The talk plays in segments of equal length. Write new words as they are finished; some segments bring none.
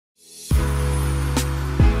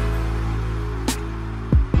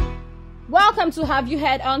Welcome to Have You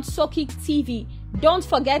Heard on Sokik TV. Don't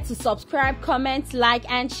forget to subscribe, comment, like,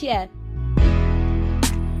 and share.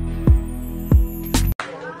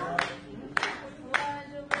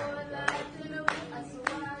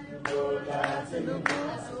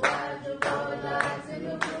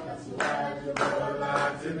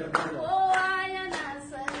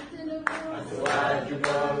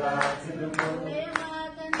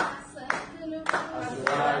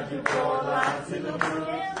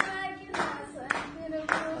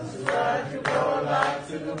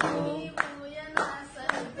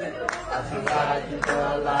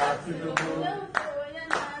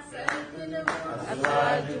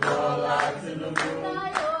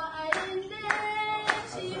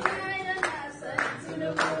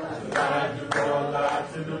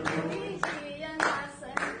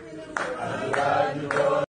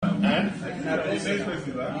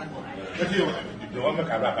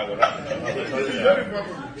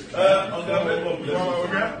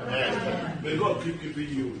 May God keep giving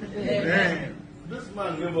you. Amen. This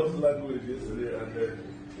man gave us language yesterday, and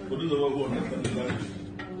for those of us who understand the language,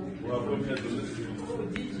 we are come here to listen.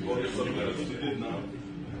 Or something else we did now,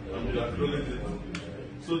 and we acknowledge it.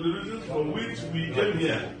 So the reasons for which we came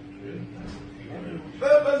here.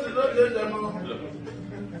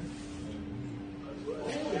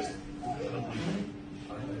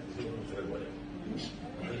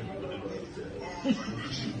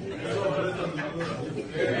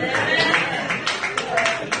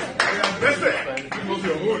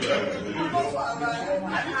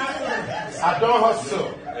 I don't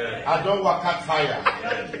hustle. I don't work at fire.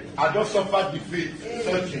 I don't suffer defeat,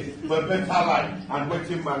 searching for a better life and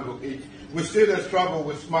waiting man will eat. We see the struggle,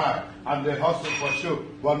 we smile, and they hustle for show.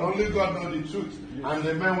 But only God knows the truth, and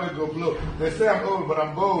the men will go blow. They say I'm old, but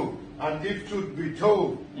I'm bold. And if truth be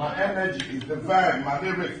told, my energy is divine, my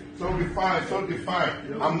lyrics so refined, so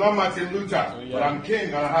defined. I'm not Martin Luther, but I'm king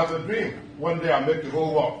and I have a dream. One day I'll make the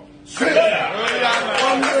whole world. One day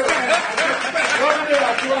I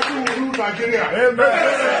will rule Nigeria. Amen.